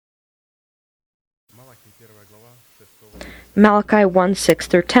Malachi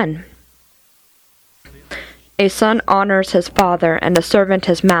 1:6-10. A son honors his father, and a servant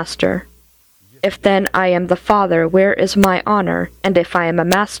his master. If then I am the father, where is my honor? And if I am a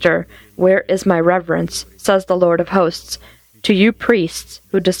master, where is my reverence? Says the Lord of hosts, to you priests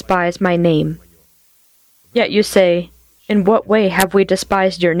who despise my name. Yet you say, in what way have we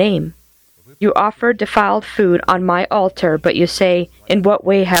despised your name? You offer defiled food on my altar, but you say, in what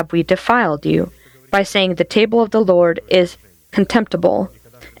way have we defiled you? By saying the table of the Lord is contemptible.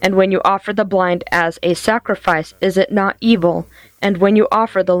 And when you offer the blind as a sacrifice, is it not evil? And when you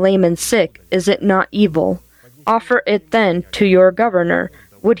offer the lame and sick, is it not evil? Offer it then to your governor.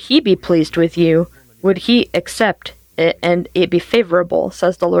 Would he be pleased with you? Would he accept it and it be favorable,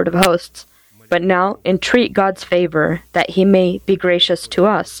 says the Lord of hosts. But now entreat God's favor, that he may be gracious to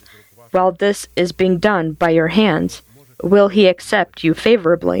us. While this is being done by your hands, will he accept you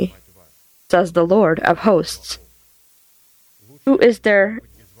favorably, says the Lord of hosts. Who is there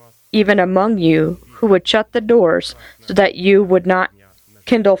even among you who would shut the doors so that you would not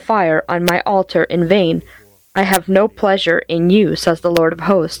kindle fire on my altar in vain? I have no pleasure in you, says the Lord of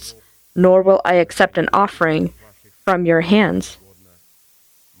hosts, nor will I accept an offering from your hands.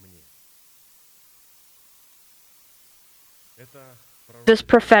 This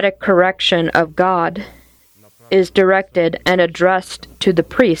prophetic correction of God is directed and addressed to the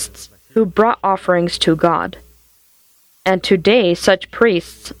priests who brought offerings to God. And today such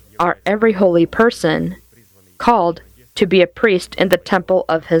priests are every holy person called to be a priest in the temple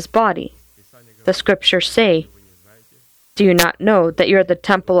of his body. The scriptures say, do you not know that you are the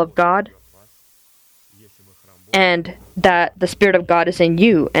temple of God, and that the Spirit of God is in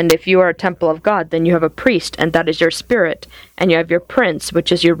you? And if you are a temple of God, then you have a priest, and that is your spirit, and you have your prince,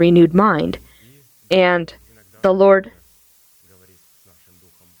 which is your renewed mind. And the Lord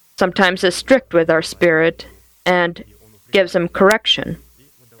sometimes is strict with our spirit and gives him correction.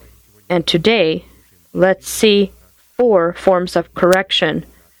 And today, let's see 4 forms of correction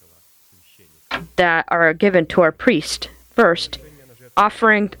that are given to our priest. First,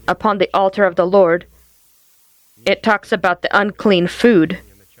 offering upon the altar of the Lord. It talks about the unclean food.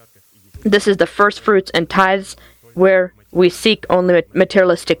 This is the first fruits and tithes, where we seek only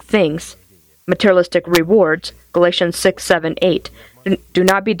materialistic things, materialistic rewards. Galatians 6:7-8. Do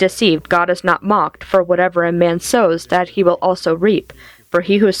not be deceived. God is not mocked. For whatever a man sows, that he will also reap. For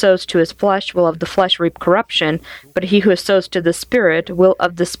he who sows to his flesh will of the flesh reap corruption, but he who sows to the Spirit will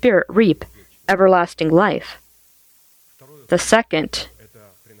of the Spirit reap everlasting life. The second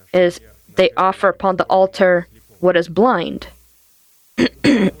is they offer upon the altar what is blind.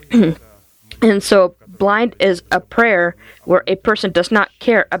 And so blind is a prayer where a person does not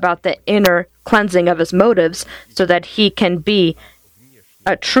care about the inner cleansing of his motives so that he can be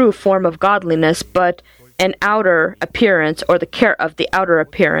a true form of godliness, but an outer appearance, or the care of the outer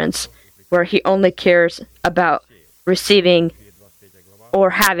appearance, where he only cares about receiving or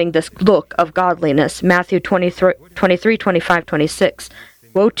having this look of godliness. Matthew 23, 25, 26.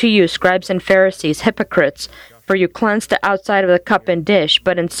 Woe to you, scribes and Pharisees, hypocrites! For you cleanse the outside of the cup and dish,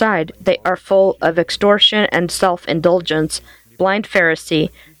 but inside they are full of extortion and self-indulgence. Blind Pharisee,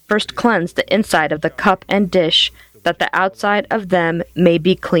 first cleanse the inside of the cup and dish, that the outside of them may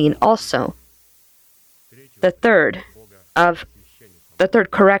be clean also. The third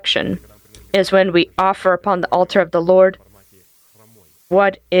correction is when we offer upon the altar of the Lord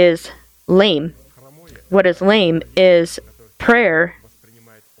what is lame. What is lame is prayer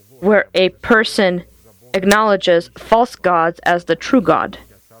where a person acknowledges false gods as the true God.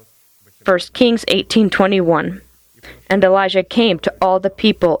 1 Kings 18:21. And Elijah came to all the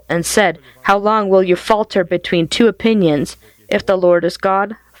people and said, how long will you falter between 2 opinions? If the Lord is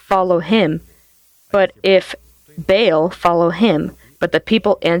God, follow him. But if Baal, follow him. But the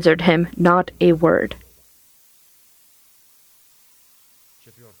people answered him not a word.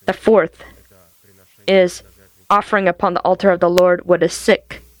 The fourth is offering upon the altar of the Lord what is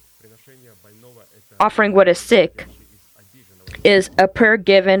sick. Offering what is sick is a prayer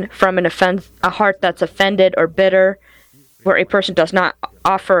given from a heart that's offended or bitter, where a person does not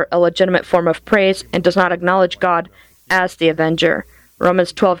offer a legitimate form of praise and does not acknowledge God as the avenger.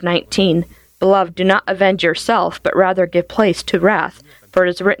 Romans 12:19. Beloved, do not avenge yourself, but rather give place to wrath. For it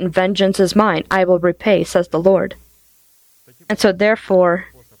is written, vengeance is mine, I will repay, says the Lord. And so therefore,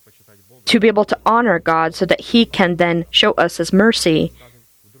 to be able to honor God so that he can then show us his mercy,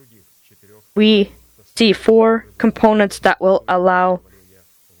 we see 4 components that will allow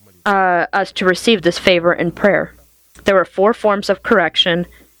us to receive this favor in prayer. There were 4 forms of correction.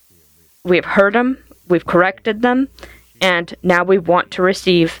 We've heard them, we've corrected them, and now we want to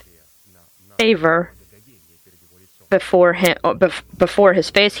receive favor before him, before his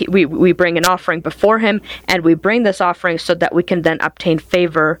face. We bring an offering before him, and we bring this offering so that we can then obtain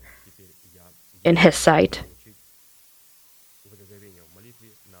favor in his sight.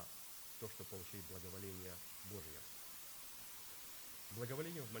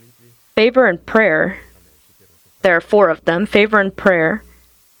 Favor in prayer, there are 4 of them. Favor in prayer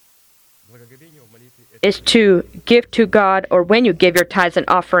is to give to God, or when you give your tithes and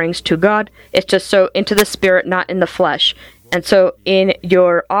offerings to God, it's to sow into the Spirit, not in the flesh. And so in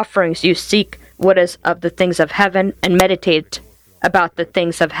your offerings, you seek what is of the things of heaven and meditate about the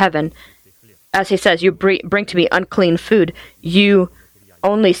things of heaven. As he says, you bring to me unclean food. You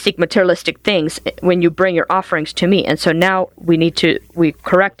only seek materialistic things when you bring your offerings to me. And so now we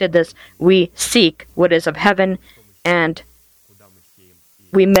corrected this. We seek what is of heaven, and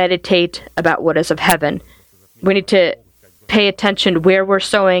we meditate about what is of heaven. We need to pay attention where we're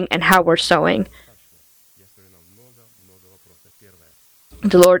sowing and how we're sowing.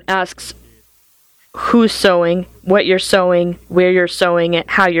 The Lord asks who's sowing, what you're sowing, where you're sowing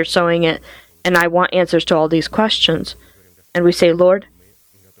it, how you're sowing it, and I want answers to all these questions. And we say, Lord,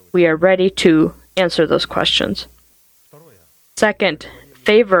 we are ready to answer those questions. Second,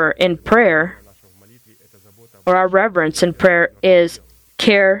 favor in prayer, or our reverence in prayer, is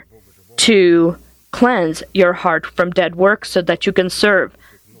care to cleanse your heart from dead works so that you can serve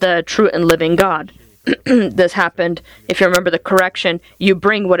the true and living God. This happened, if you remember the correction, you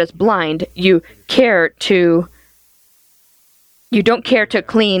bring what is blind. You don't care to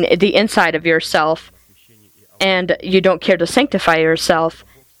clean the inside of yourself, and you don't care to sanctify yourself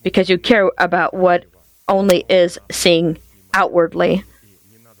because you care about what only is seen outwardly.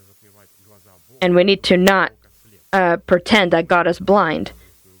 And we need to not pretend that God is blind.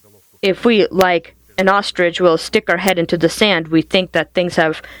 If we, like an ostrich, will stick our head into the sand, we think that things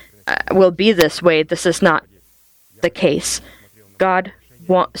will be this way. This is not the case. God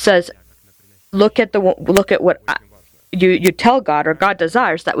says, look at what you tell God, or God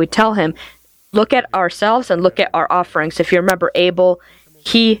desires that we tell him. Look at ourselves and look at our offerings. If you remember Abel,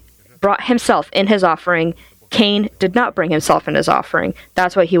 he brought himself in his offering. Cain did not bring himself in his offering.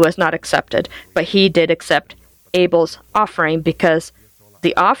 That's why he was not accepted. But he did accept Abel's offering because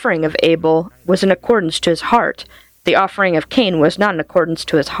the offering of Abel was in accordance to his heart. The offering of Cain was not in accordance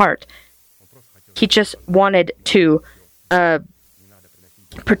to his heart. He just wanted to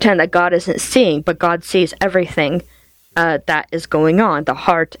pretend that God isn't seeing, but God sees everything that is going on, the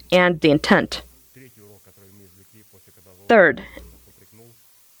heart and the intent. Third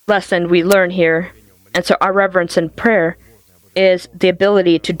lesson we learn here, and so our reverence in prayer, is the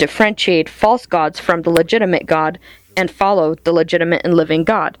ability to differentiate false gods from the legitimate God and follow the legitimate and living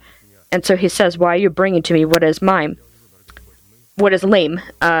God. And so he says, why are you bringing to me what is mine? What is lame?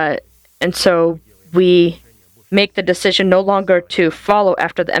 And so we make the decision no longer to follow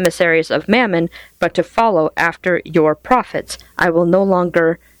after the emissaries of Mammon, but to follow after your prophets. I will no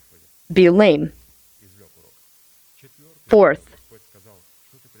longer be lame. Fourth,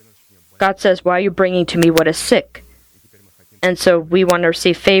 God says, why are you bringing to me what is sick? And so we want to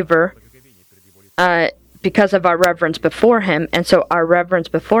receive favor because of our reverence before him. And so our reverence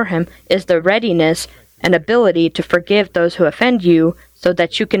before him is the readiness and ability to forgive those who offend you, so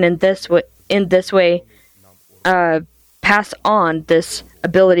that you can in this way pass on this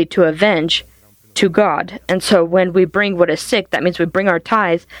ability to avenge to God. And so when we bring what is sick, that means we bring our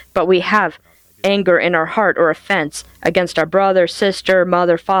tithes, but we have anger in our heart or offense against our brother, sister,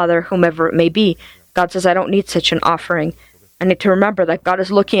 mother, father, whomever it may be. God says, I don't need such an offering. I need to remember that God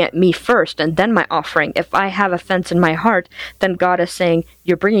is looking at me first and then my offering. If I have offense in my heart, then God is saying,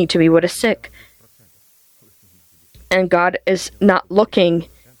 you're bringing to me what is sick. And God is not looking,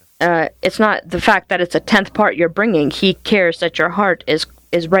 it's not the fact that it's a 10th part you're bringing. He cares that your heart is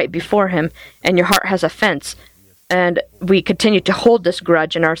right before him and your heart has offense. And we continue to hold this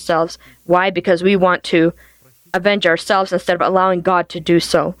grudge in ourselves. Why? Because we want to avenge ourselves instead of allowing God to do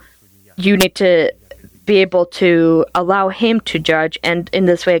so. You need to be able to allow him to judge, and in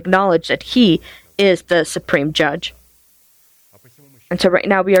this way acknowledge that he is the supreme judge. And so right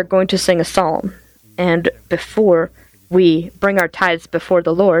now we are going to sing a psalm. And before we bring our tithes before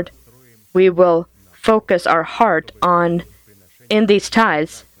the Lord, we will focus our heart on, in these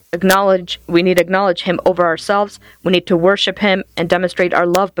tithes, we need to acknowledge him over ourselves. We need to worship him and demonstrate our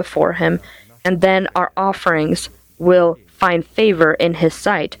love before him. And then our offerings will find favor in his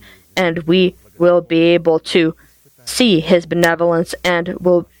sight. And we will be able to see his benevolence and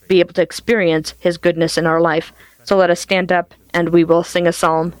will be able to experience his goodness in our life. So let us stand up and we will sing a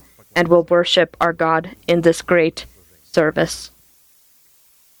psalm and we'll worship our God in this great service.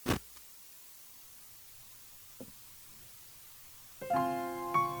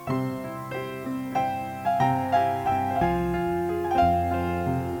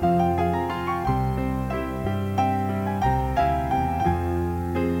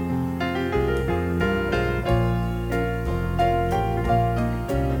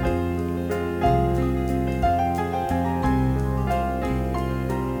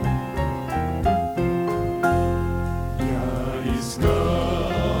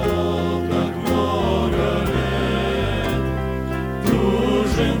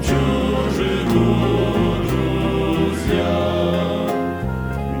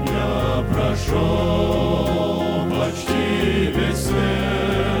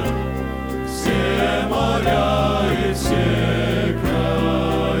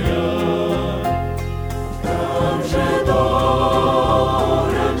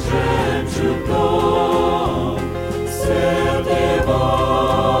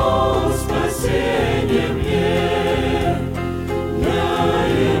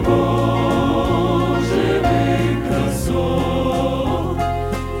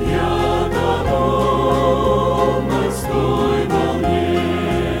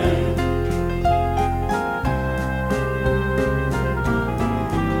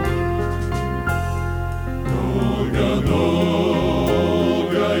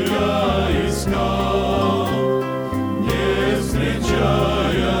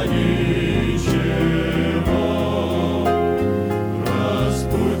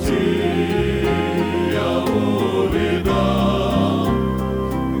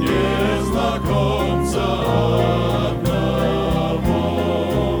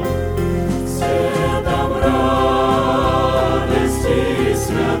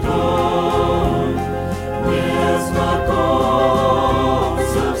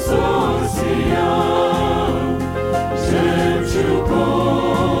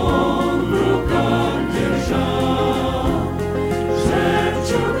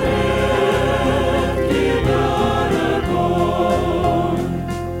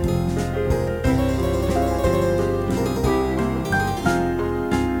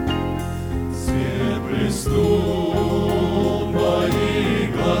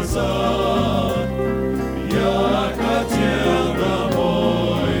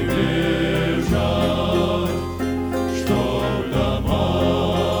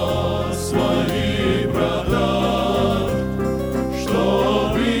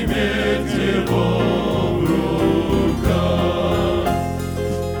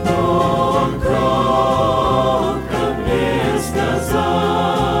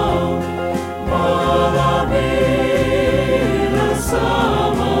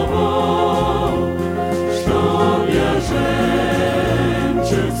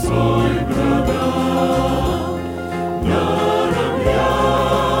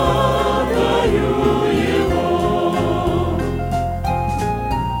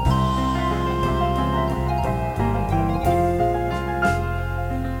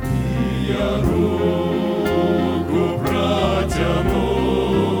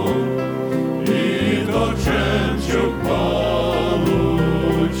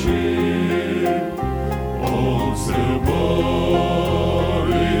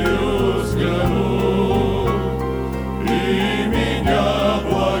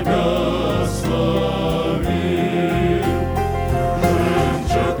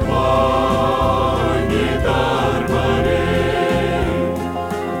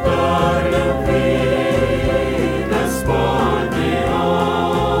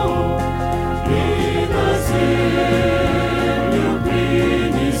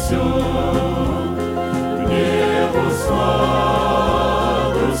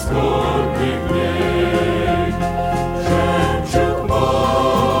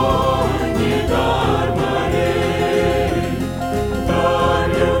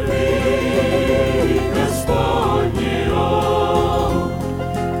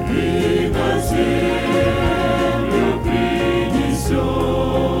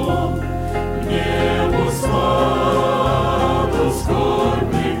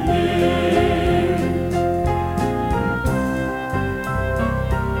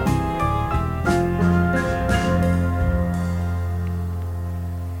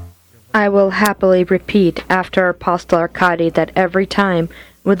 I will happily repeat after Apostle Arkady that every time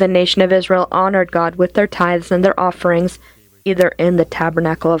when the nation of Israel honored God with their tithes and their offerings, either in the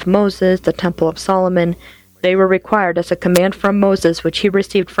tabernacle of Moses, the temple of Solomon, they were required, as a command from Moses, which he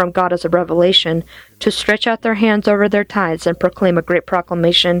received from God as a revelation, to stretch out their hands over their tithes and proclaim a great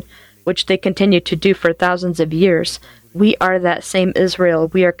proclamation, which they continue to do for thousands of years. We are that same Israel.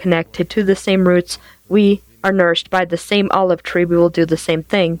 We are connected to the same roots. We are nourished by the same olive tree. We will do the same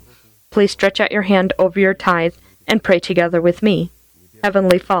thing. Please stretch out your hand over your tithe and pray together with me.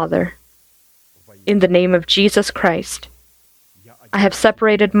 Heavenly Father, in the name of Jesus Christ, I have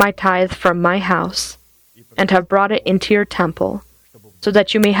separated my tithe from my house and have brought it into your temple, so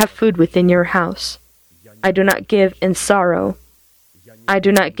that you may have food within your house. I do not give in sorrow. I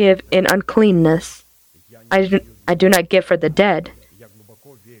do not give in uncleanness. I do not give for the dead.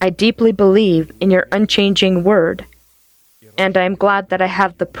 I deeply believe in your unchanging word, and I am glad that I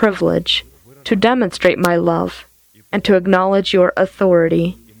have the privilege to demonstrate my love and to acknowledge your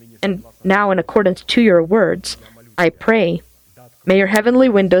authority. And now, in accordance to your words, I pray, may your heavenly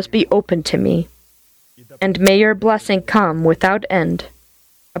windows be open to me, and may your blessing come without end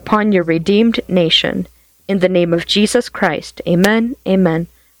upon your redeemed nation. In the name of Jesus Christ, amen, amen.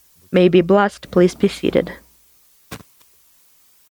 May you be blessed. Please be seated.